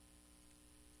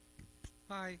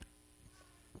Hi.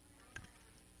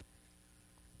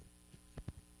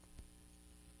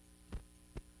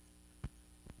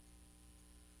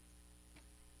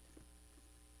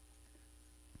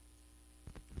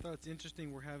 I thought it's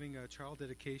interesting. We're having a child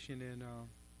dedication, and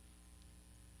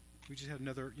we just had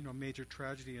another, major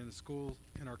tragedy in the schools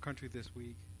in our country this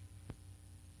week.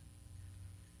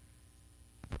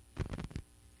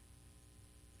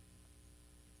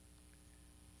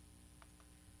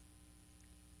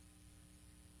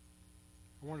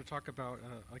 I want to talk about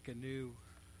like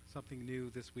something new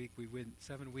this week. We went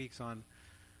 7 weeks on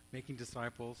making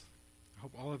disciples. I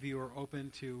hope all of you are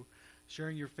open to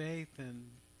sharing your faith and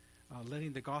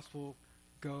letting the gospel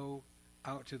go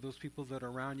out to those people that are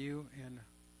around you, and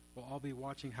we'll all be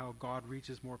watching how God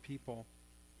reaches more people.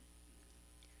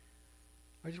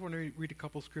 I just want to read a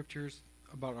couple scriptures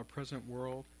about our present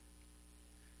world.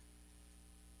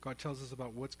 God tells us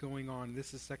about what's going on.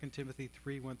 This is 2 Timothy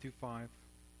 3, 1 through 5.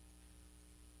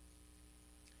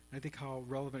 I think how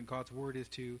relevant God's word is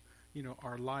to,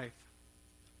 our life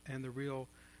and the real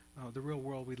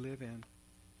world we live in.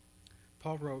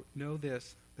 Paul wrote, "Know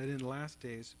this, that in the last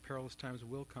days perilous times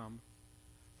will come,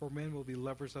 for men will be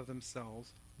lovers of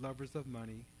themselves, lovers of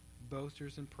money,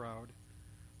 boasters and proud,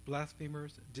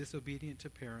 blasphemers, disobedient to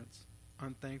parents,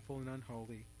 unthankful and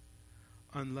unholy,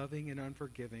 unloving and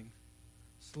unforgiving,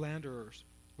 slanderers,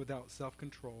 without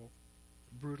self-control,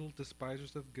 brutal,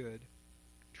 despisers of good,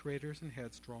 traitors and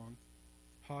headstrong,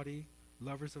 haughty,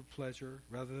 lovers of pleasure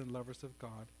rather than lovers of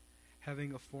God,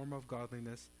 having a form of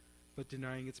godliness, but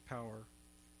denying its power.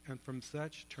 And from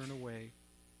such turn away."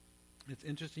 It's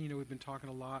interesting, we've been talking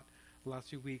a lot the last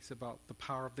few weeks about the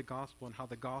power of the gospel and how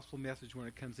the gospel message, when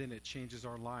it comes in, it changes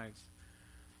our lives.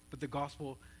 But the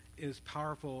gospel is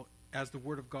powerful as the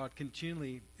word of God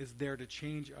continually is there to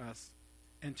change us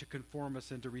and to conform us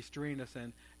and to restrain us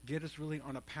and get us really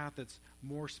on a path that's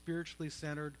more spiritually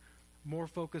centered, more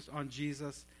focused on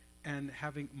Jesus, and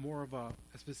having more of a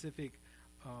specific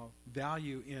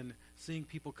value in seeing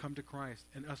people come to Christ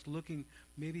and us looking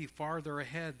maybe farther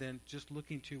ahead than just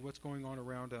looking to what's going on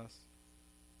around us.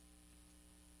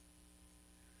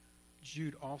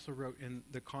 Jude also wrote in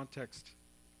the context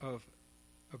of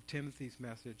Timothy's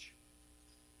message.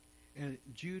 And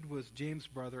Jude was James'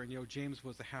 brother, and James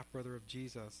was the half-brother of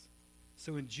Jesus.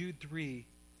 So in Jude 3,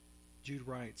 Jude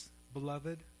writes,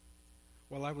 "Beloved,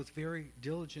 while I was very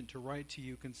diligent to write to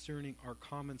you concerning our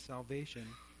common salvation,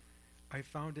 I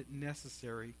found it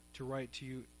necessary to write to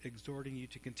you, exhorting you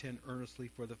to contend earnestly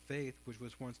for the faith which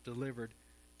was once delivered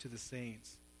to the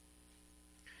saints."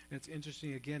 And it's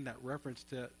interesting, again, that reference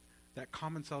to that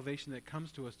common salvation that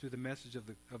comes to us through the message of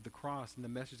the cross and the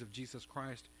message of Jesus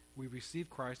Christ. We receive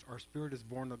Christ, our spirit is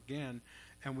born again,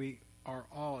 and we are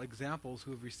all examples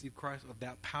who have received Christ of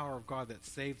that power of God that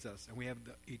saves us, and we have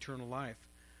the eternal life.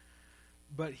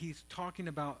 But he's talking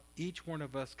about each one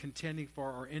of us contending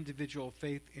for our individual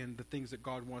faith in the things that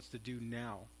God wants to do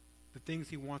now, the things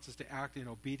he wants us to act in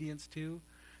obedience to,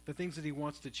 the things that he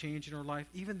wants to change in our life,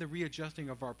 even the readjusting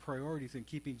of our priorities and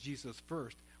keeping Jesus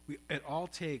first. It all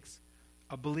takes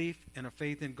a belief and a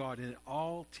faith in God, and it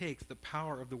all takes the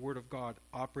power of the Word of God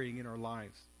operating in our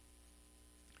lives.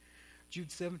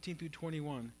 Jude 17 through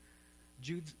 21.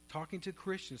 Jude's talking to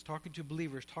Christians, talking to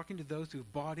believers, talking to those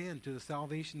who've bought into the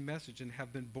salvation message and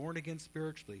have been born again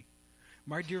spiritually.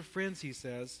 "My dear friends," he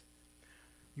says,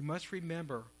 "you must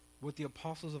remember what the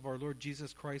apostles of our Lord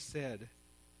Jesus Christ said.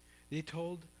 They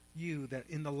told you that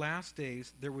in the last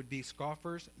days there would be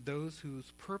scoffers, those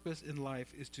whose purpose in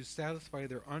life is to satisfy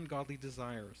their ungodly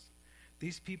desires.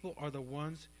 These people are the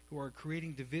ones who are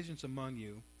creating divisions among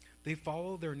you. They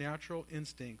follow their natural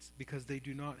instincts because they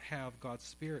do not have God's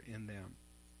Spirit in them.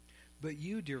 But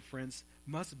you, dear friends,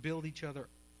 must build each other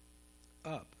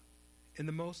up in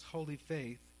the most holy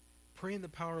faith, pray in the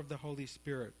power of the Holy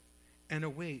Spirit, and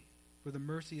await for the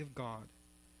mercy of God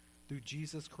through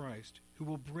Jesus Christ, who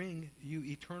will bring you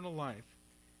eternal life.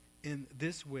 In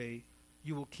this way,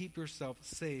 you will keep yourself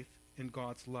safe in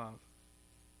God's love."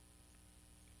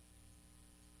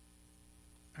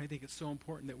 I think it's so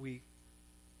important that we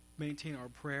maintain our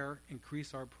prayer,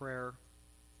 increase our prayer,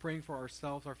 praying for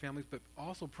ourselves, our families, but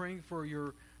also praying for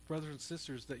your brothers and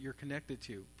sisters that you're connected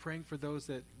to, praying for those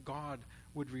that God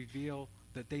would reveal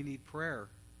that they need prayer.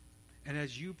 And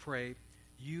as you pray,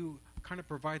 you kind of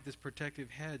provide this protective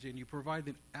hedge, and you provide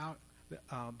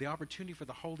the opportunity for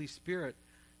the Holy Spirit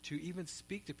to even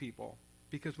speak to people.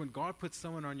 Because when God puts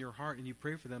someone on your heart and you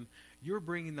pray for them, you're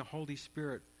bringing the Holy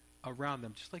Spirit around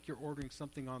them, just like you're ordering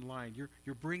something online.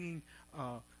 You're bringing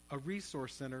a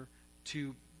resource center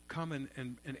to come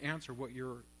and answer what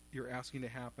you're asking to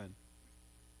happen.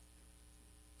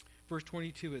 Verse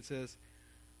 22, it says,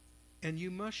 And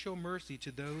you must show mercy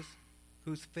to those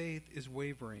whose faith is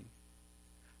wavering.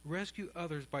 Rescue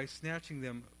others by snatching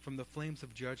them from the flames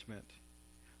of judgment.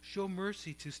 Show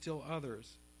mercy to still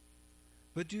others,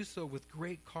 but do so with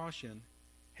great caution,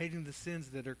 hating the sins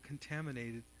that are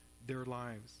contaminated their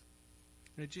lives.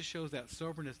 And it just shows that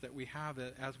soberness that we have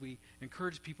that as we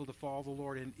encourage people to follow the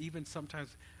Lord, and even sometimes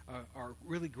are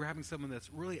really grabbing someone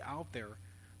that's really out there,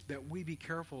 that we be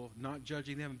careful not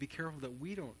judging them, and be careful that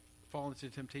we don't fall into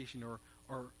temptation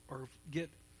or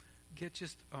get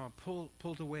just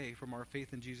pulled away from our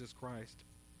faith in Jesus Christ.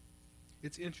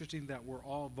 It's interesting that we're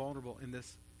all vulnerable in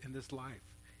this life,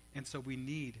 and so we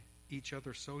need each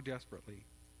other so desperately.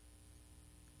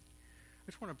 I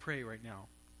just want to pray right now.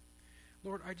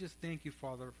 Lord, I just thank you,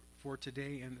 Father, for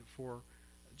today and for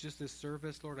just this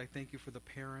service. Lord, I thank you for the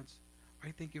parents.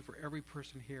 I thank you for every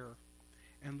person here.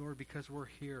 And Lord, because we're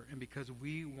here and because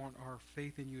we want our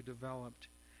faith in you developed,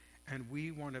 and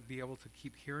we want to be able to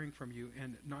keep hearing from you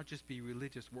and not just be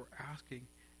religious, we're asking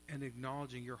and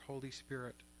acknowledging your Holy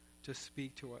Spirit to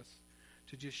speak to us,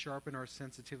 to just sharpen our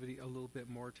sensitivity a little bit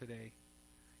more today.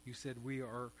 You said we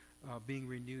are being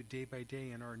renewed day by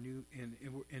day in our new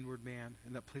inward man,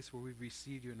 in that place where we've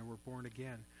received you and we're born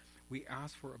again. We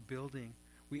ask for a building.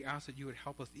 We ask that you would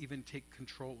help us even take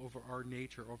control over our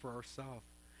nature, over ourself,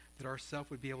 that ourself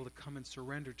would be able to come and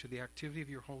surrender to the activity of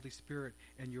your Holy Spirit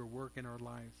and your work in our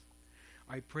lives.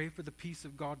 I pray for the peace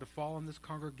of God to fall on this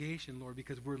congregation, Lord,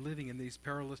 because we're living in these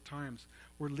perilous times.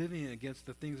 We're living against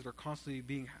the things that are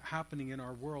constantly happening in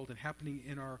our world and happening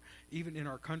even in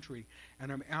our country.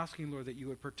 And I'm asking, Lord, that you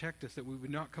would protect us, that we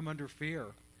would not come under fear.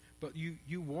 But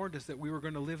you warned us that we were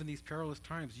going to live in these perilous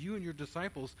times. You and your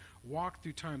disciples walked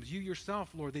through times. You yourself,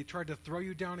 Lord, they tried to throw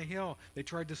you down a hill. They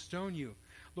tried to stone you.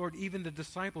 Lord, even the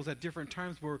disciples at different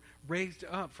times were raised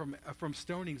up from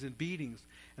stonings and beatings.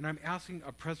 And I'm asking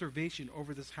a preservation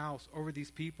over this house, over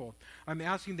these people. I'm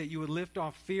asking that you would lift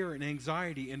off fear and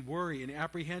anxiety and worry and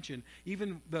apprehension,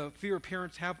 even the fear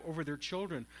parents have over their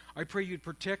children. I pray you'd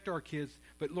protect our kids,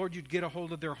 but Lord, you'd get a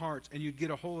hold of their hearts and you'd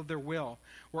get a hold of their will.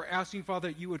 We're asking, Father,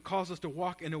 that you would cause us to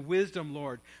walk in a wisdom,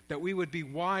 Lord, that we would be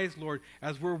wise, Lord,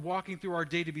 as we're walking through our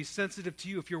day, to be sensitive to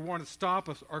you if you want to stop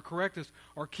us or correct us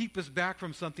or keep us back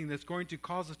from something that's going to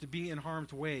cause us to be in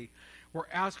harm's way. We're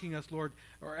asking us, Lord,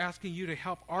 or asking you to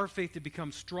help our faith to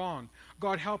become strong.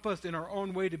 God, help us in our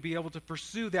own way to be able to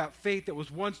pursue that faith that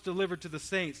was once delivered to the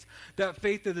saints, that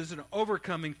faith that is an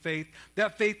overcoming faith,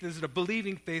 that faith that is a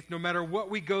believing faith no matter what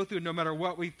we go through, no matter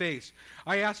what we face.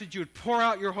 I ask that you would pour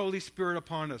out your Holy Spirit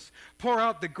upon us. Pour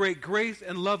out the great grace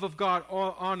and love of God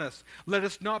on us. Let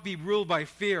us not be ruled by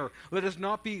fear. Let us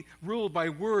not be ruled by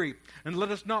worry. And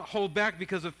let us not hold back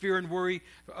because of fear and worry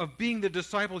of being the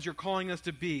disciples you're calling us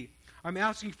to be. I'm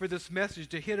asking for this message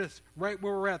to hit us right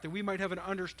where we're at, that we might have an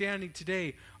understanding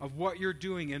today of what you're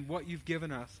doing and what you've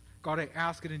given us. God, I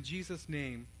ask it in Jesus'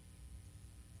 name.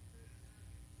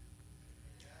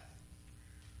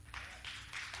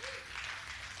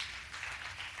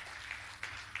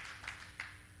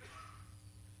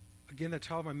 Again, the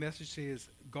title of my message today is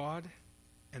God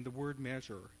and the word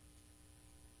measure.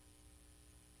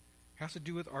 It has to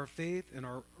do with our faith and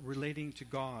our relating to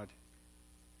God.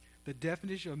 The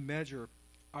definition of measure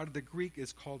out of the Greek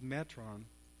is called metron,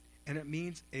 and it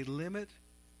means a limit,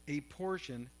 a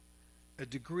portion, a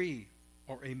degree,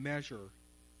 or a measure.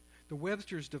 The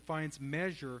Webster's defines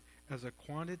measure as a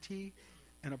quantity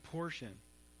and a portion.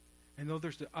 I know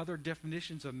there's the other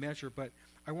definitions of measure, but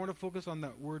I want to focus on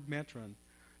that word metron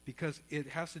because it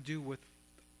has to do with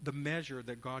the measure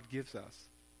that God gives us.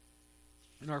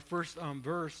 In our first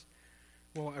verse,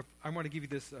 I want to give you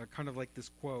this kind of like this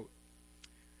quote.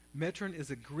 Metron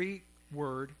is a Greek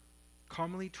word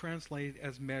commonly translated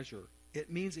as measure. It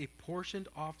means a portioned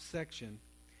off section,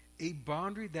 a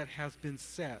boundary that has been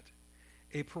set,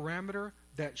 a parameter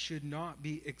that should not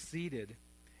be exceeded.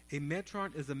 A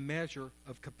metron is a measure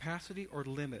of capacity or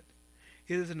limit.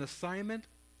 It is an assignment,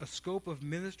 a scope of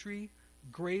ministry,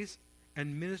 grace,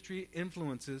 and ministry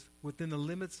influences within the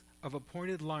limits of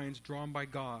appointed lines drawn by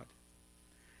God.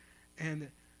 And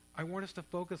I want us to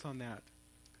focus on that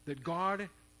God,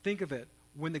 think of it,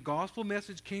 when the gospel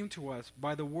message came to us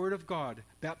by the word of God,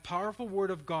 that powerful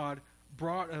word of God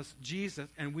brought us Jesus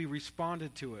and we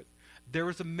responded to it. There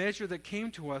was a measure that came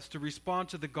to us to respond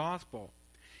to the gospel.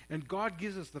 And God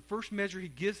gives us, the first measure he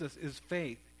gives us is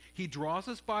faith. He draws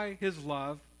us by his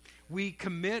love. We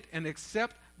commit and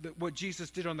accept what Jesus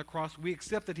did on the cross. We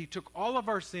accept that he took all of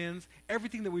our sins,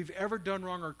 everything that we've ever done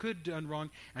wrong or could have done wrong,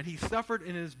 and he suffered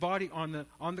in his body on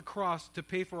the cross to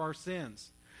pay for our sins.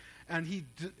 And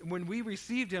when we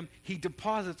received him, he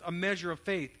deposits a measure of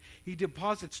faith. He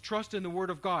deposits trust in the Word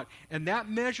of God. And that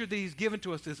measure that he's given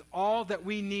to us is all that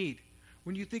we need.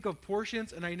 When you think of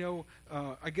portions, and I know,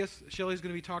 I guess Shelley's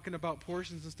going to be talking about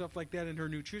portions and stuff like that in her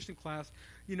nutrition class,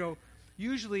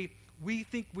 usually we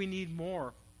think we need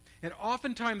more. And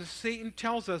oftentimes Satan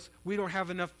tells us we don't have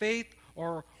enough faith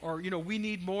or we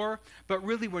need more. But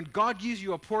really, when God gives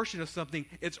you a portion of something,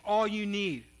 it's all you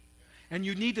need. And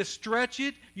you need to stretch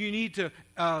it. You need to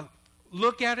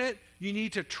look at it. You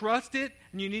need to trust it.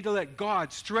 And you need to let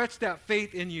God stretch that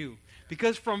faith in you.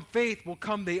 Because from faith will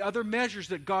come the other measures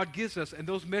that God gives us. And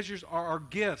those measures are our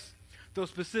gifts. Those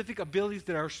specific abilities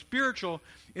that are spiritual,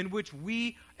 in which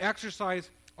we exercise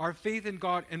our faith in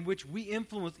God, in which we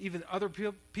influence even other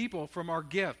people from our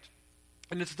gift.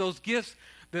 And it's those gifts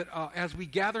that as we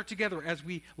gather together, as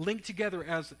we link together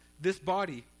as this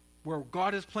body, where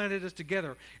God has planted us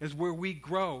together, is where we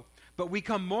grow. But we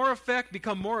become more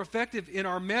effective in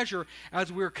our measure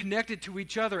as we're connected to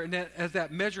each other, and as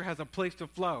that measure has a place to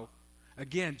flow.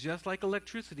 Again, just like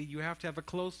electricity, you have to have a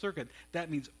closed circuit.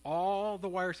 That means all the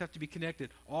wires have to be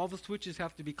connected. All the switches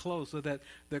have to be closed so that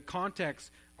the contacts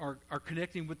are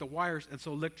connecting with the wires, and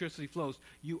so electricity flows.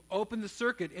 You open the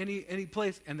circuit any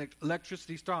place, and the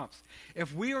electricity stops.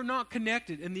 If we are not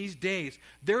connected in these days,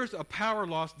 there's a power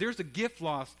loss, there's a gift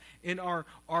loss in our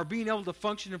being able to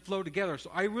function and flow together. So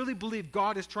I really believe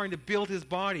God is trying to build his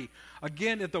body.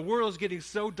 Again, if the world is getting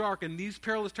so dark and these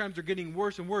perilous times are getting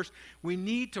worse and worse, we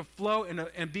need to flow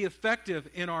and be effective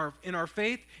in our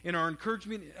faith, in our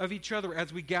encouragement of each other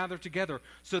as we gather together,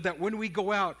 so that when we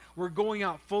go out, we're going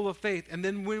out full of faith. And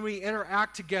then when we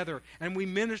interact together and we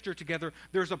minister together,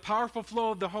 there's a powerful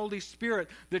flow of the Holy Spirit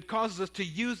that causes us to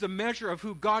use the measure of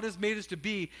who God has made us to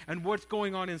be and what's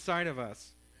going on inside of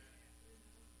us.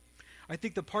 I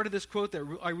think the part of this quote that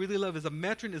I really love is a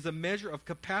metron is a measure of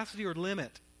capacity or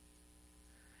limit.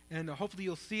 And hopefully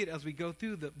you'll see it as we go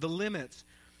through the limits.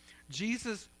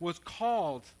 Jesus was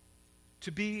called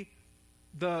to be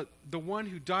the one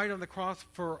who died on the cross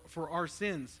for our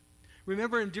sins.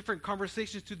 Remember, in different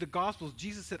conversations through the Gospels,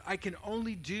 Jesus said, I can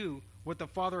only do what the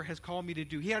Father has called me to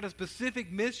do. He had a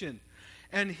specific mission.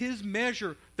 And his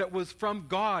measure that was from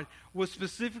God was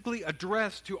specifically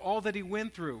addressed to all that he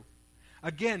went through.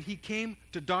 Again, he came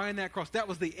to die on that cross. That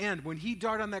was the end. When he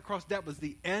died on that cross, that was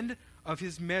the end of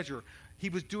his measure. He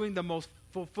was doing the most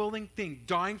fulfilling thing,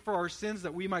 dying for our sins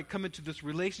that we might come into this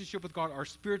relationship with God, our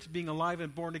spirits being alive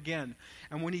and born again.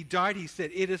 And when he died, he said,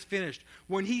 it is finished.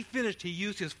 When he finished, he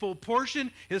used his full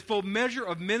portion, his full measure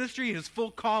of ministry, his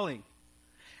full calling.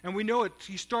 And we know it.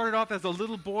 He started off as a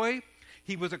little boy.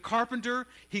 He was a carpenter.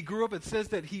 He grew up. It says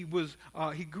that he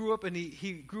grew up and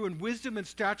he grew in wisdom and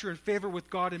stature and favor with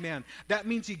God and man. That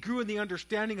means he grew in the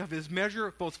understanding of his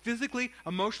measure, both physically,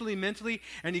 emotionally, mentally,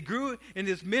 and he grew in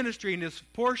his ministry, in his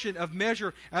portion of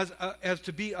measure as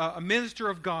to be a minister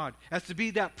of God, as to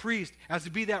be that priest, as to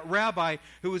be that rabbi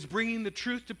who was bringing the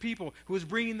truth to people, who was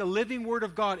bringing the living word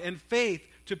of God and faith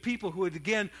to people who would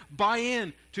again buy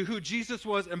in to who Jesus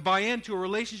was and buy into a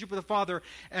relationship with the Father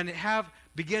and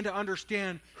begin to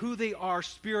understand who they are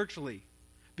spiritually.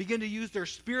 Begin to use their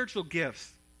spiritual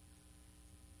gifts.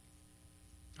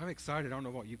 I'm excited. I don't know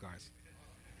about you guys.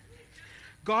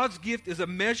 God's gift is a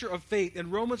measure of faith.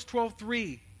 In Romans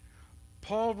 12:3,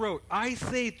 Paul wrote, I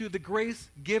say through the grace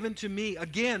given to me.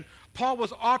 Again, Paul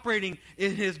was operating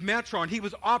in his metron. He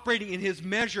was operating in his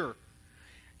measure.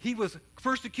 He was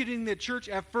persecuting the church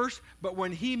at first, but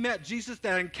when he met Jesus,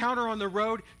 that encounter on the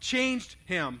road changed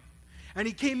him. And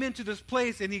he came into this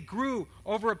place and he grew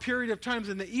over a period of times.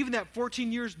 And even that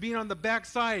 14 years being on the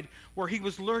backside where he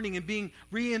was learning and being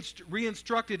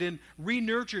re-instructed and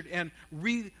re-nurtured and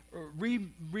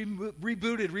rebooted,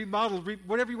 remodeled,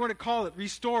 whatever you want to call it,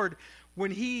 restored. When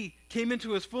he came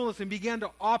into his fullness and began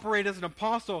to operate as an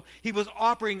apostle, he was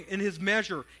operating in his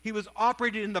measure. He was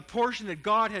operating in the portion that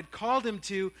God had called him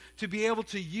to be able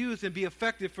to use and be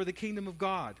effective for the kingdom of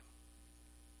God.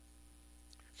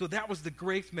 So that was the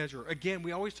grace measure. Again,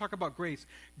 we always talk about grace.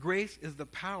 Grace is the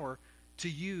power to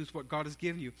use what God has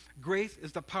given you. Grace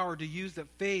is the power to use the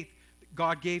faith that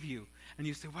God gave you. And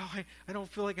you say, well, I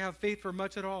don't feel like I have faith for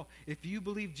much at all. If you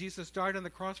believe Jesus died on the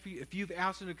cross for you, if you've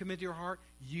asked him to come into your heart,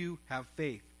 you have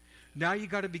faith. Now you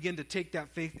got to begin to take that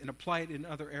faith and apply it in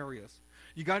other areas.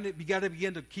 You got to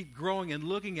begin to keep growing and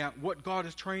looking at what God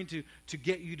is trying to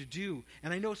get you to do.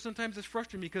 And I know sometimes it's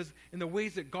frustrating because in the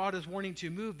ways that God is wanting to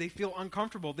move, they feel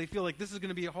uncomfortable. They feel like this is going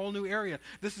to be a whole new area.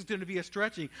 This is going to be a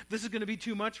stretching. This is going to be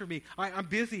too much for me. I'm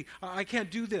busy. I can't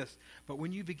do this. But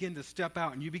when you begin to step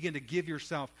out and you begin to give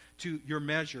yourself to your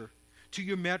measure, to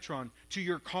your metron, to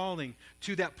your calling,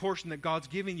 to that portion that God's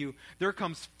giving you, there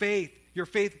comes faith. Your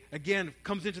faith, again,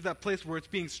 comes into that place where it's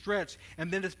being stretched,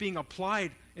 and then it's being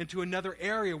applied into another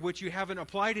area which you haven't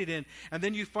applied it in. And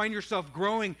then you find yourself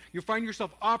growing. You find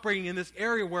yourself operating in this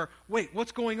area where, wait,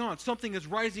 what's going on? Something is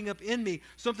rising up in me.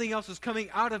 Something else is coming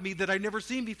out of me that I've never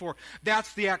seen before.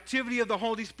 That's the activity of the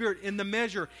Holy Spirit in the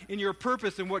measure, in your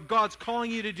purpose, and what God's calling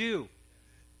you to do.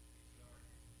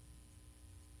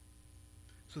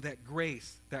 So that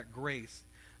grace,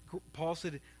 Paul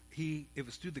said it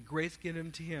was through the grace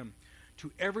given to him.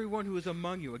 To everyone who is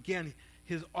among you, again,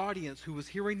 his audience who was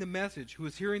hearing the message, who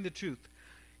was hearing the truth.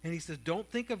 And he says, don't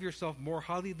think of yourself more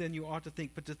highly than you ought to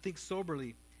think, but to think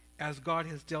soberly, as God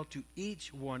has dealt to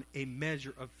each one a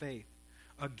measure of faith.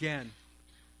 Again,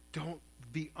 don't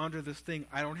be under this thing,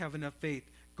 I don't have enough faith.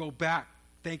 Go back.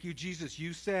 Thank you, Jesus.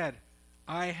 You said,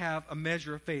 I have a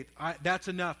measure of faith. That's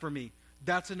enough for me.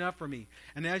 That's enough for me.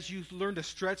 And as you learn to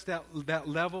stretch that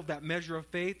level, that measure of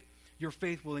faith, your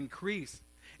faith will increase.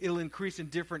 It'll increase in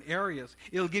different areas.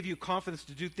 It'll give you confidence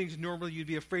to do things normally you'd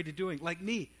be afraid of doing. Like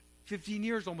me, 15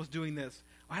 years almost doing this.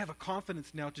 I have a confidence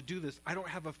now to do this. I don't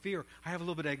have a fear. I have a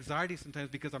little bit of anxiety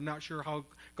sometimes because I'm not sure how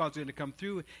God's going to come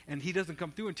through, and he doesn't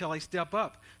come through until I step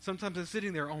up. Sometimes I'm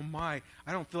sitting there, oh my,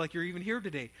 I don't feel like you're even here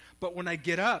today. But when I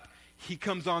get up, he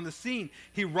comes on the scene.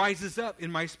 He rises up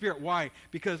in my spirit. Why?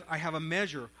 Because I have a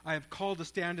measure. I have called to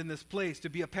stand in this place to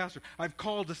be a pastor. I've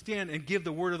called to stand and give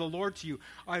the word of the Lord to you.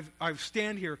 I've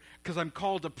stand here because I'm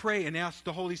called to pray and ask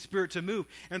the Holy Spirit to move.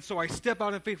 And so I step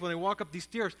out in faith when I walk up these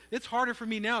stairs. It's harder for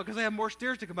me now because I have more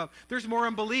stairs to come up. There's more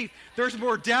unbelief. There's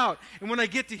more doubt. And when I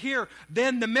get to here,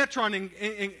 then the metron,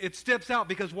 it steps out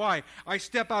because why? I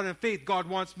step out in faith. God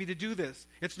wants me to do this.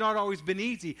 It's not always been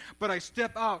easy, but I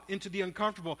step out into the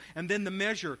uncomfortable, and then the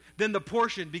measure, then the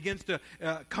portion begins to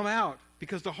come out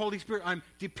because the Holy Spirit, I'm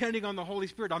depending on the Holy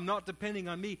Spirit. I'm not depending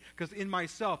on me because in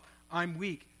myself, I'm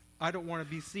weak. I don't want to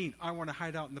be seen. I want to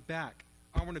hide out in the back.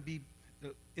 I want to be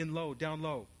down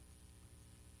low.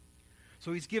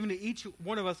 So he's given to each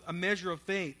one of us a measure of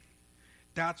faith.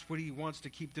 That's what he wants to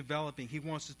keep developing. He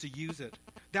wants us to use it.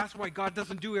 That's why God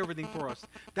doesn't do everything for us.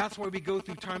 That's why we go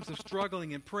through times of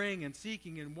struggling and praying and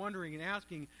seeking and wondering and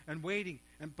asking and waiting,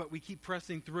 but we keep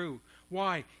pressing through.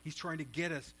 Why? He's trying to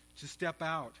get us to step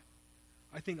out.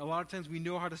 I think a lot of times we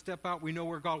know how to step out. We know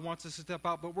where God wants us to step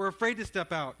out, but we're afraid to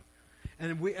step out.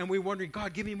 And we're wondering,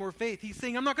 God, give me more faith. He's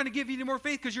saying, I'm not going to give you any more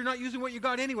faith because you're not using what you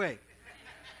got anyway.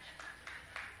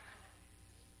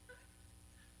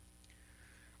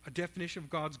 A definition of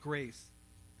God's grace.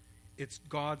 It's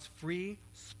God's free,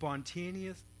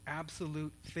 spontaneous,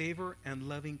 absolute favor and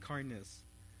loving kindness.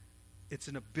 It's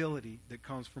an ability that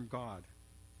comes from God.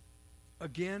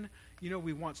 Again,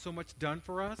 we want so much done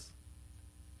for us.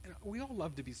 And we all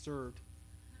love to be served.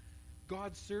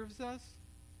 God serves us,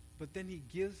 but then he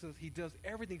gives us, he does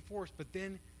everything for us, but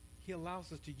then he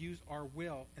allows us to use our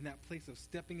will in that place of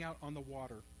stepping out on the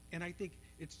water. And I think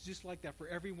it's just like that for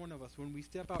every one of us. When we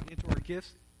step out into our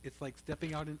gifts, it's like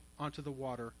stepping out onto the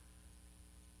water.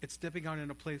 It's stepping out in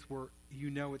a place where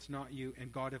it's not you.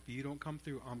 And God, if you don't come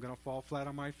through, I'm going to fall flat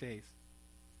on my face.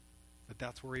 But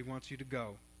that's where he wants you to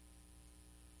go.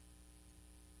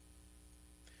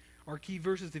 Our key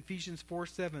verse is Ephesians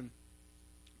 4:7.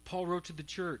 Paul wrote to the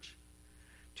church,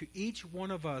 to each one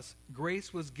of us,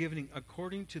 grace was given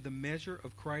according to the measure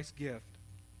of Christ's gift.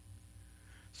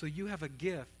 So you have a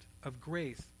gift of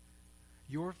grace.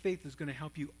 Your faith is going to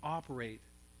help you operate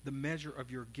the measure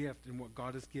of your gift and what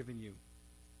God has given you.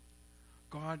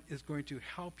 God is going to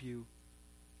help you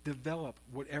develop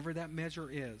whatever that measure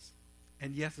is.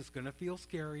 And yes, it's going to feel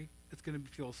scary. It's going to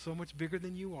feel so much bigger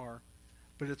than you are.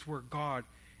 But it's where God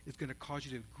is going to cause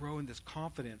you to grow in this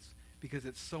confidence because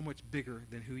it's so much bigger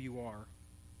than who you are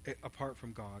apart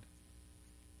from God.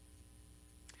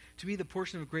 To me, the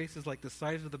portion of grace is like the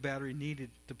size of the battery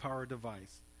needed to power a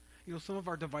device. Some of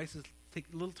our devices take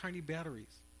little tiny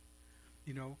batteries.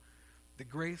 The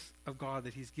grace of God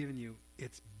that he's given you,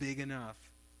 it's big enough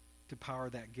to power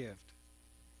that gift.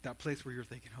 That place where you're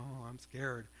thinking, oh, I'm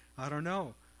scared. I don't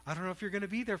know if you're going to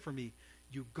be there for me.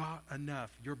 You got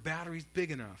enough. Your battery's big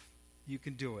enough. You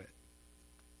can do it.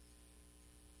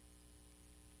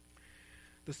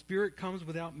 The Spirit comes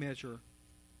without measure.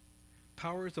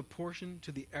 Power is a portion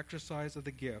to the exercise of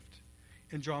the gift.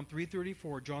 In John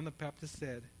 3:34, John the Baptist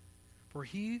said, for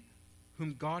he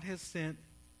whom God has sent,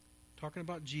 talking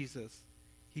about Jesus,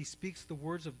 he speaks the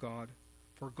words of God,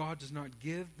 for God does not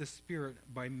give the Spirit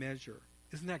by measure.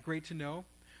 Isn't that great to know?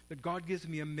 That God gives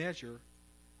me a measure,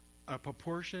 a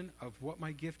proportion of what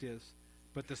my gift is,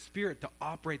 but the Spirit to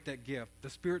operate that gift, the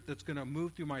Spirit that's going to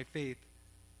move through my faith,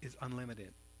 is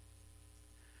unlimited.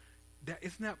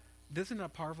 Isn't that a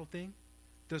powerful thing?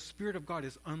 The Spirit of God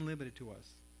is unlimited to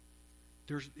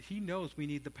us. He knows we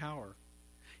need the power.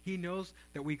 He knows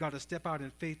that we got to step out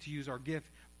in faith to use our gift,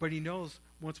 but he knows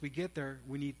once we get there,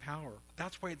 we need power.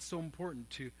 That's why it's so important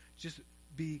to just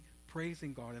be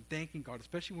praising God and thanking God,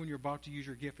 especially when you're about to use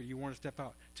your gift and you want to step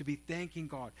out, to be thanking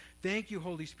God. Thank you,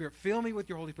 Holy Spirit. Fill me with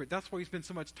your Holy Spirit. That's why we spend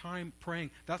so much time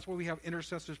praying. That's why we have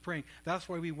intercessors praying. That's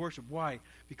why we worship. Why?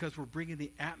 Because we're bringing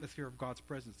the atmosphere of God's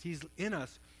presence. He's in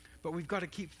us, but we've got to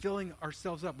keep filling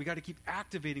ourselves up. We've got to keep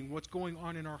activating what's going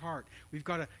on in our heart. We've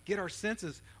got to get our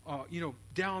senses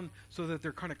down so that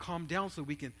they're kind of calmed down so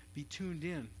we can be tuned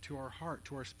in to our heart,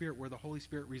 to our spirit, where the Holy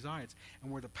Spirit resides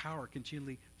and where the power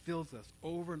continually fills us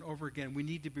over and over again. We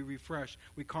need to be refreshed.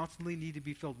 We constantly need to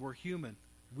be filled. We're human.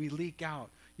 We leak out.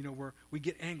 We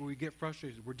get angry. We get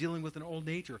frustrated. We're dealing with an old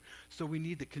nature. So we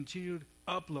need the continued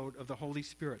upload of the Holy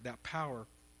Spirit, that power.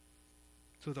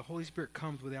 So the Holy Spirit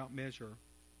comes without measure.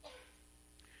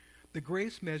 The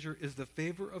grace measure is the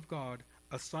favor of God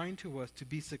assigned to us to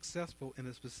be successful in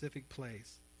a specific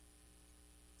place.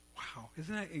 Wow,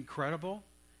 isn't that incredible?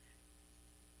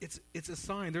 It's a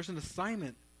sign. There's an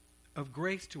assignment of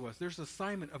grace to us. There's an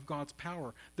assignment of God's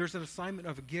power. There's an assignment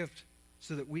of a gift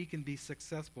so that we can be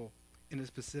successful in a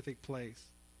specific place.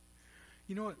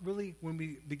 You know what, really, when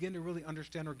we begin to really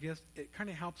understand our gifts, it kind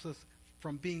of helps us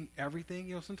from being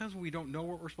everything. Sometimes when we don't know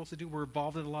what we're supposed to do, we're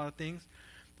involved in a lot of things,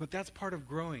 but that's part of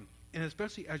growing. And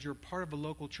especially as you're part of a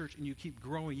local church and you keep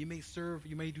growing, you may serve,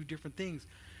 you may do different things,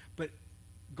 but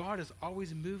God is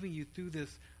always moving you through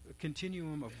this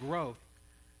continuum of growth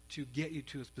to get you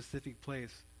to a specific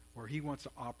place where he wants to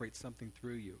operate something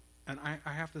through you. And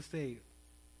I have to say,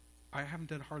 I haven't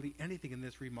done hardly anything in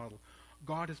this remodel.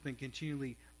 God has been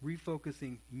continually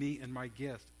refocusing me and my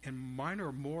gifts. And mine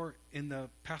are more in the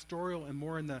pastoral and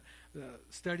more in the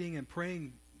studying and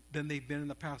praying than they've been in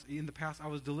the past. In the past, I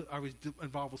was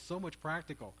involved with so much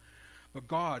practical. But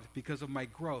God, because of my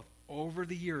growth over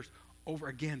the years, over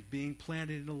again, being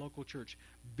planted in a local church,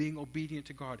 being obedient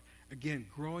to God, again,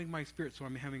 growing my spirit, so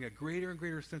I'm having a greater and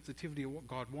greater sensitivity of what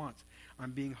God wants.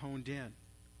 I'm being honed in.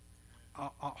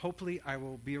 Hopefully, I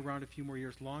will be around a few more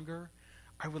years longer.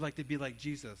 I would like to be like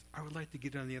Jesus. I would like to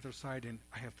get on the other side and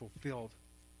I have fulfilled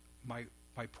my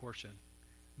portion,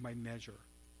 my measure.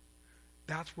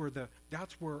 That's where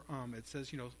it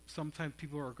says, sometimes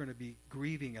people are going to be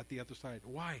grieving at the other side.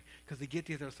 Why? Because they get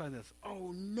to the other side and it's,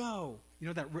 oh no,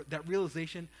 that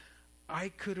realization, I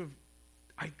could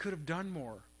have done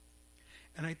more.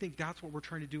 And I think that's what we're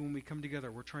trying to do when we come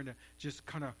together. We're trying to just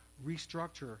kind of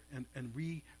restructure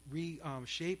and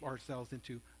reshape ourselves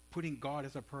into putting God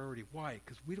as a priority. Why?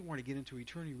 Because we don't want to get into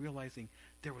eternity realizing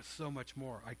there was so much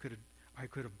more I could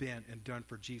have been and done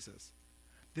for Jesus.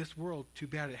 This world, too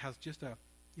bad, it has just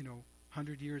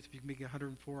 100 years. If you can make it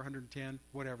 104, 110,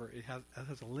 whatever, it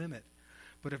has a limit.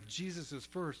 But if Jesus is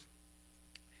first,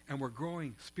 and we're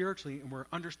growing spiritually, and we're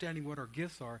understanding what our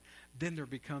gifts are, then there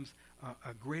becomes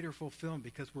a greater fulfillment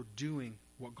because we're doing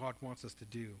what God wants us to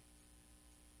do.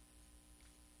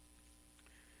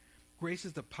 Grace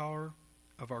is the power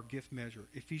of our gift measure.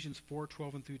 Ephesians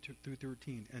 4:12 and through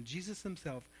 13. And Jesus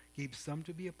himself gave some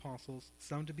to be apostles,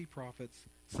 some to be prophets,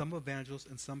 some evangelists,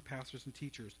 and some pastors and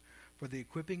teachers, for the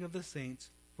equipping of the saints,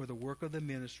 for the work of the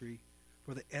ministry,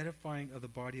 for the edifying of the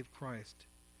body of Christ,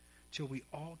 till we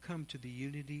all come to the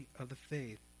unity of the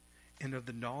faith and of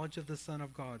the knowledge of the Son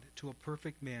of God, to a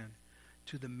perfect man,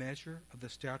 to the measure of the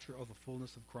stature of the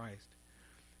fullness of Christ.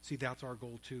 See, that's our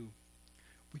goal too.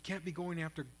 We can't be going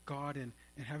after God and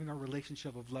having our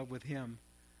relationship of love with him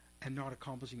and not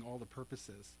accomplishing all the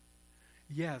purposes.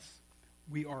 Yes,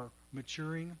 we are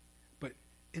maturing, but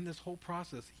in this whole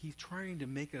process, he's trying to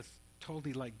make us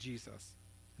totally like Jesus.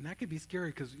 And that can be scary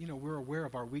because, we're aware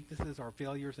of our weaknesses, our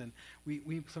failures, and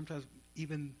we sometimes,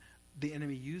 even the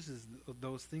enemy uses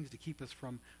those things to keep us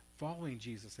from following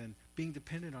Jesus and being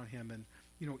dependent on him and,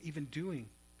 even doing,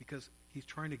 because he's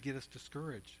trying to get us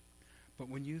discouraged. But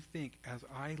when you think, as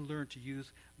I learn to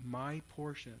use my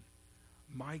portion,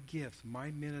 my gifts,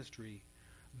 my ministry,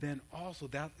 then also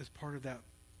that is part of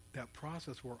that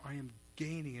process where I am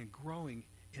gaining and growing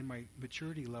in my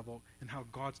maturity level and how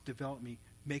God's developed me,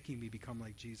 making me become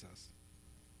like Jesus.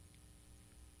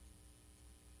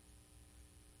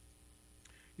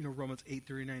 Romans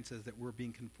 8:39 says that we're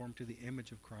being conformed to the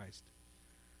image of Christ.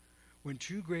 When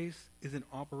true grace is in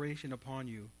operation upon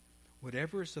you,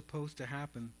 whatever is supposed to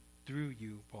happen through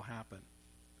you will happen.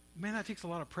 Man, that takes a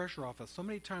lot of pressure off us. So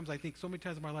many times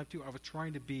in my life too, I was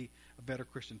trying to be a better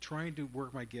Christian, trying to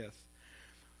work my gifts.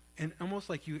 And almost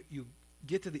like you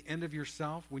get to the end of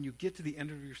yourself. When you get to the end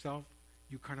of yourself,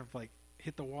 you kind of like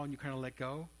hit the wall and you kind of let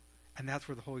go. And that's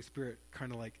where the Holy Spirit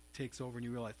kind of like takes over, and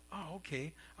you realize, oh,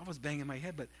 okay, I was banging my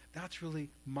head, but that's really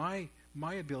my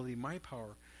ability, my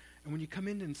power. And when you come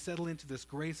in and settle into this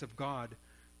grace of God,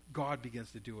 God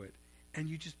begins to do it. And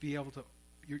you just be able to,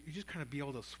 you just kind of be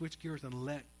able to switch gears and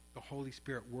let the Holy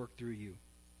Spirit work through you.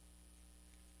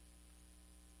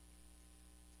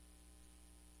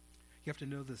 You have to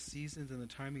know the seasons and the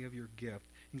timing of your gift.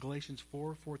 In Galatians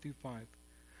 4:4-5.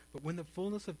 But when the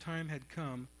fullness of time had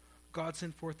come, God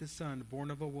sent forth his Son,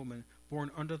 born of a woman,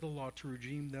 born under the law, to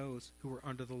redeem those who were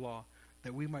under the law,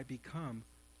 that we might become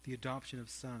the adoption of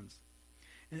sons.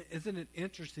 And isn't it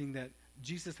interesting that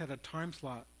Jesus had a time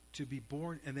slot to be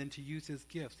born and then to use his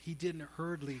gifts? He didn't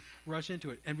hurriedly rush into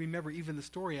it. And remember, even the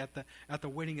story at the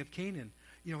wedding of Canaan.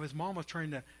 You know, his mom was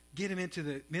trying to get him into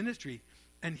the ministry,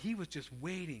 and he was just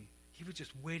waiting. He was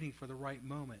just waiting for the right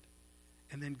moment.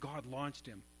 And then God launched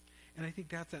him. And I think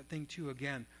that's that thing, too,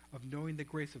 again, of knowing the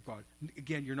grace of God.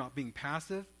 Again, you're not being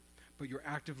passive, but you're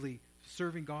actively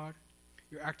serving God.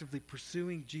 You're actively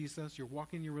pursuing Jesus. You're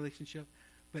walking in your relationship.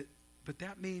 But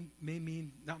that may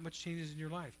mean not much changes in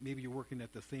your life. Maybe you're working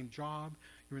at the same job.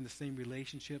 You're in the same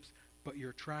relationships, but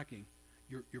you're tracking.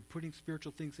 You're putting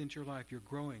spiritual things into your life. You're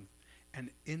growing.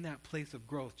 And in that place of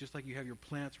growth, just like you have your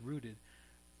plants rooted,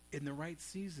 in the right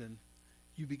season,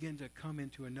 you begin to come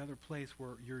into another place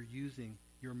where you're using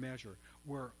your measure,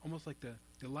 where almost like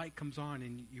the light comes on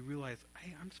and you realize,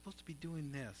 hey, I'm supposed to be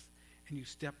doing this. And you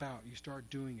step out, you start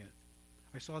doing it.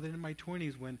 I saw that in my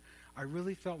 20s when I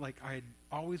really felt like I had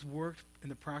always worked in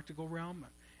the practical realm,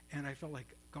 and I felt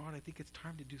like, God, I think it's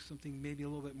time to do something maybe a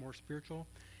little bit more spiritual.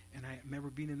 And I remember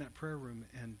being in that prayer room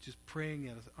and just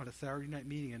praying on a Saturday night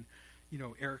meeting, and you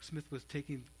know, Eric Smith was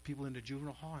taking people into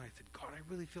juvenile hall, and I said, God, I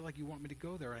really feel like you want me to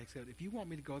go there. And I said, if you want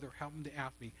me to go there, help him to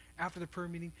ask me. After the prayer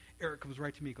meeting, Eric comes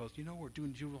right to me and goes, you know, we're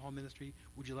doing juvenile hall ministry.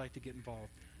 Would you like to get involved?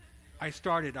 I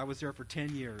was there for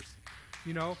 10 years.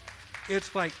 You know,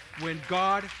 it's like when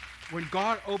God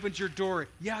opens your door,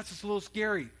 yeah, it's just a little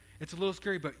scary. It's a little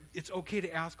scary, but it's okay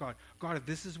to ask God, God, if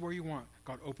this is where you want,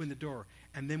 God, open the door.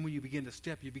 And then when you begin to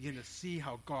step, you begin to see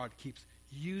how God keeps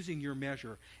using your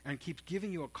measure and keeps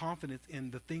giving you a confidence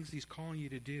in the things he's calling you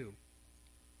to do.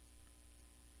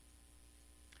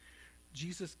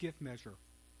 Jesus' gift measure,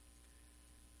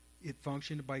 it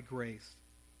functioned by grace.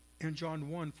 In John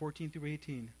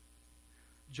 1:14-18,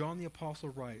 John the Apostle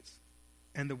writes,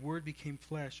 and the Word became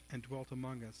flesh and dwelt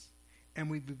among us, and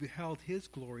we beheld his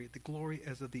glory, the glory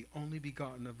as of the only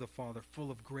begotten of the Father,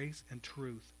 full of grace and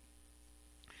truth.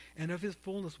 And of his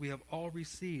fullness we have all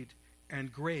received,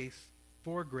 and grace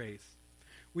for grace.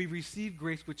 We receive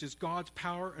grace, which is God's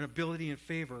power and ability and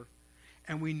favor,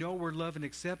 and we know we're loved and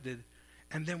accepted,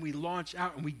 and then we launch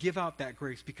out and we give out that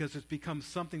grace because it's become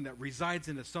something that resides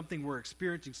in us, something we're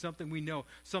experiencing, something we know,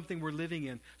 something we're living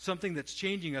in, something that's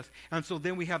changing us. And so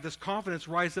then we have this confidence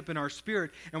rise up in our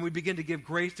spirit, and we begin to give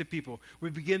grace to people. We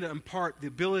begin to impart the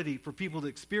ability for people to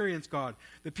experience God,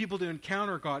 the people to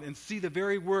encounter God and see the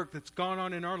very work that's gone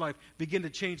on in our life begin to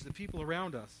change the people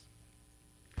around us.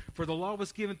 For the law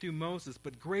was given through Moses,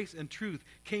 but grace and truth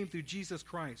came through Jesus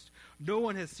Christ. No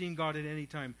one has seen God at any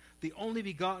time. The only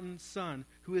begotten Son,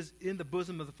 who is in the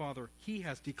bosom of the Father, he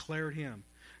has declared him.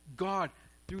 God,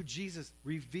 through Jesus,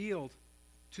 revealed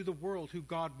to the world who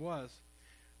God was.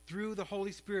 Through the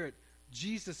Holy Spirit,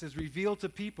 Jesus is revealed to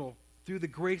people through the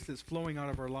grace that's flowing out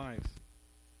of our lives.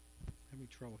 I'm having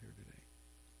trouble here today.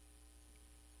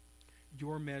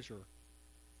 Your measure.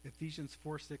 Ephesians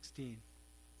 4:16.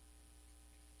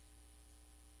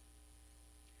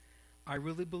 I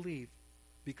really believe,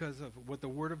 because of what the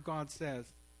Word of God says,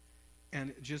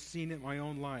 and just seeing it in my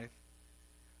own life,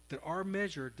 that our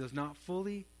measure does not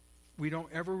fully, we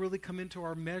don't ever really come into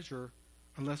our measure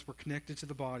unless we're connected to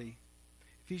the body.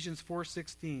 Ephesians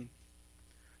 4:16.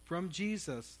 From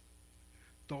Jesus,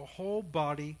 the whole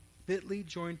body fitly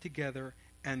joined together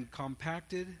and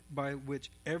compacted, by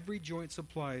which every joint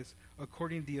supplies,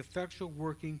 according to the effectual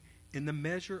working in the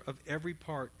measure of every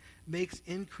part, makes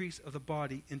increase of the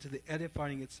body into the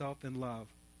edifying itself in love.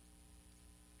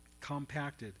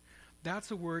 Compacted.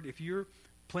 That's a word, if you're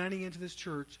planning into this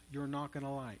church, you're not going to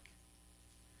like.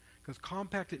 Because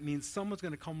compacted means someone's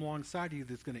going to come alongside you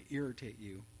that's going to irritate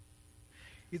you.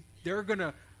 They're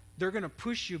going to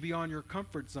push you beyond your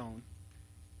comfort zone.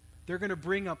 They're going to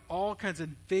bring up all kinds of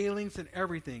failings and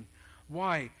everything.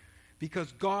 Why?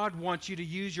 Because God wants you to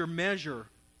use your measure.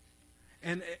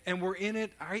 And we're in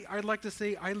it. I'd like to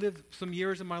say, I lived some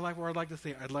years in my life where I'd like to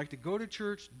say, I'd like to go to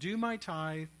church, do my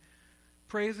tithe,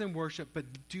 praise and worship, but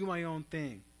do my own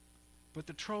thing. But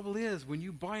the trouble is, when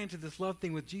you buy into this love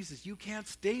thing with Jesus, you can't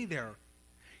stay there.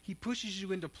 He pushes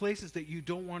you into places that you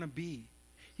don't want to be.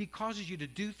 He causes you to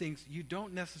do things you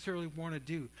don't necessarily want to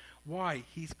do. Why?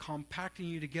 He's compacting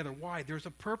you together. Why? There's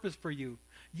a purpose for you.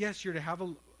 Yes, you're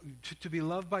to be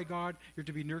loved by God, you're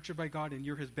to be nurtured by God, and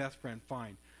you're his best friend.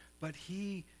 Fine. But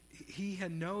he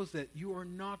knows that you are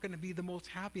not going to be the most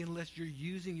happy unless you're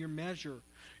using your measure.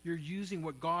 You're using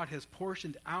what God has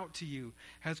portioned out to you,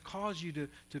 has caused you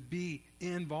to be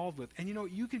involved with. And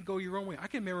you can go your own way. I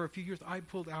can remember a few years I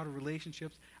pulled out of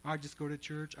relationships. I'd just go to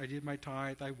church. I did my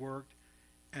tithe. I worked.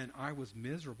 And I was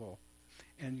miserable.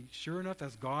 And sure enough,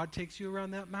 as God takes you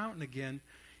around that mountain again,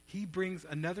 he brings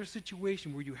another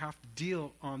situation where you have to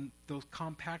deal on those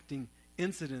compacting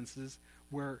incidences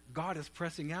where God is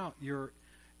pressing out your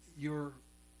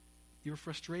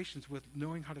frustrations with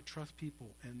knowing how to trust people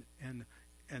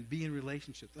and be in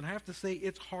relationships. And I have to say,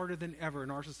 it's harder than ever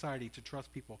in our society to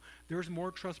trust people. There's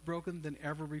more trust broken than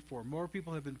ever before. More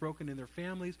people have been broken in their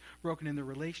families, broken in their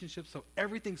relationships. So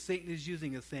everything Satan is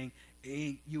using is saying,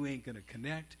 you ain't going to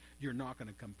connect. You're not going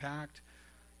to compact.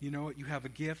 You know what? You have a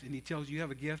gift, and he tells you have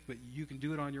a gift, but you can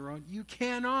do it on your own. You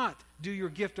cannot do your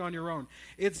gift on your own.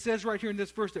 It says right here in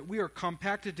this verse that we are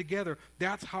compacted together.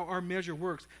 That's how our measure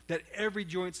works, that every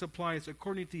joint supplies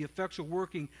according to the effectual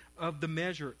working of the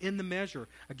measure, in the measure.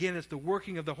 Again, it's the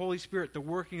working of the Holy Spirit, the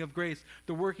working of grace,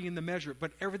 the working in the measure,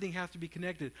 but everything has to be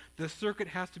connected. The circuit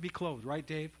has to be closed, right,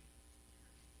 Dave?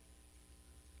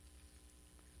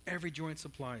 Every joint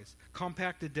supplies.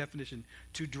 Compacted definition,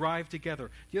 to drive together.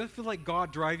 Do you ever feel like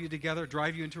God drive you together,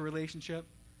 drive you into a relationship?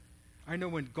 I know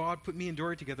when God put me and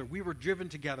Dory together, we were driven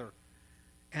together.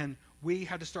 And we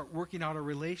had to start working out a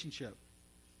relationship.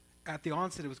 At the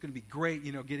onset, it was going to be great,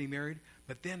 getting married.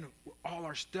 But then all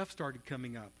our stuff started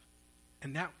coming up.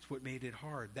 And that's what made it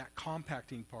hard, that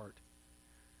compacting part.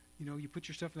 You put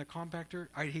your stuff in a compactor.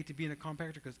 I'd hate to be in a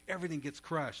compactor because everything gets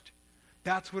crushed.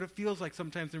 That's what it feels like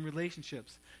sometimes in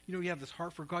relationships. You have this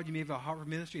heart for God. You may have a heart for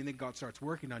ministry, and then God starts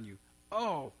working on you.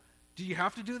 Oh, do you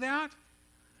have to do that?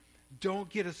 Don't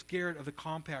get as scared of the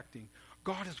compacting.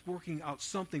 God is working out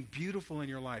something beautiful in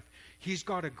your life. He's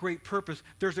got a great purpose.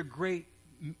 There's a great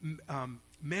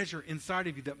measure inside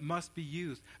of you that must be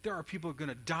used. There are people who are going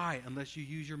to die unless you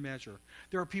use your measure.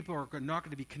 There are people who are not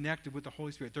going to be connected with the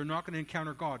Holy Spirit. They're not going to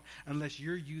encounter God unless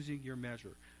you're using your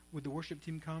measure. Would the worship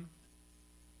team come?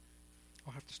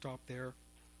 I'll have to stop there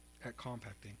at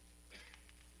compacting.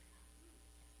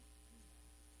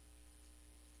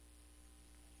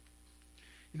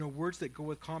 Words that go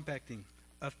with compacting: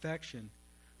 affection,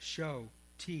 show,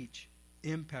 teach,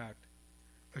 impact,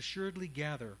 assuredly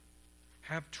gather,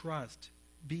 have trust,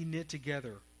 be knit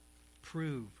together,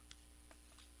 prove.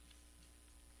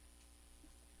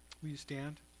 Will you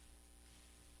stand?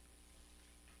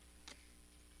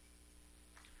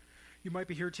 You might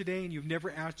be here today and you've never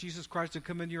asked Jesus Christ to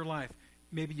come into your life.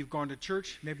 Maybe you've gone to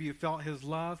church. Maybe you felt his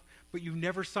love. But you've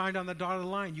never signed on the dotted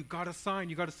line. You've got to sign.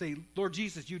 You've got to say, Lord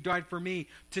Jesus, you died for me.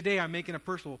 Today I'm making a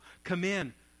personal. Come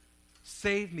in.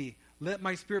 Save me. Let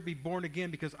my spirit be born again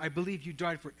because I believe you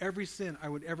died for every sin I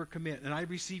would ever commit. And I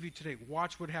receive you today.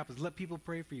 Watch what happens. Let people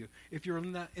pray for you. If you're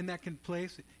in that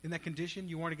place, in that condition,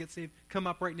 you want to get saved, come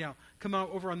up right now. Come out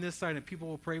over on this side and people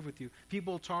will pray with you.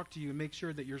 People will talk to you and make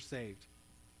sure that you're saved.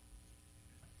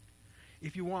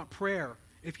 If you want prayer,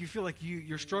 if you feel like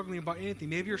you're struggling about anything,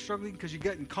 maybe you're struggling because you're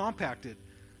getting compacted,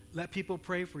 let people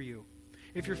pray for you.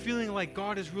 If you're feeling like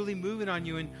God is really moving on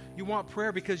you and you want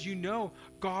prayer because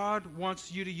God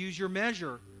wants you to use your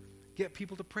measure, get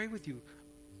people to pray with you.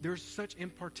 There's such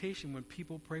impartation when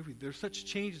people pray with you. There's such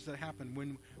changes that happen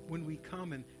when we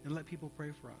come and let people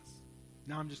pray for us.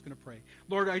 Now I'm just going to pray.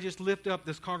 Lord, I just lift up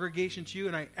this congregation to you,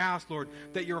 and I ask, Lord,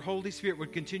 that your Holy Spirit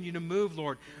would continue to move,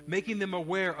 Lord, making them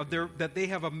aware of that they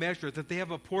have a measure, that they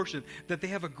have a portion, that they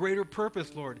have a greater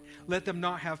purpose, Lord. Let them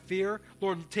not have fear.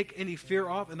 Lord, take any fear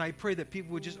off, and I pray that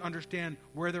people would just understand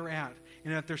where they're at.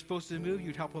 And if they're supposed to move,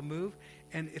 you'd help them move.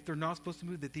 And if they're not supposed to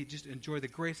move, that they just enjoy the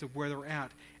grace of where they're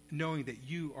at, knowing that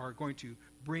you are going to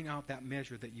bring out that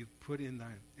measure that you've put in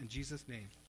them. In Jesus' name.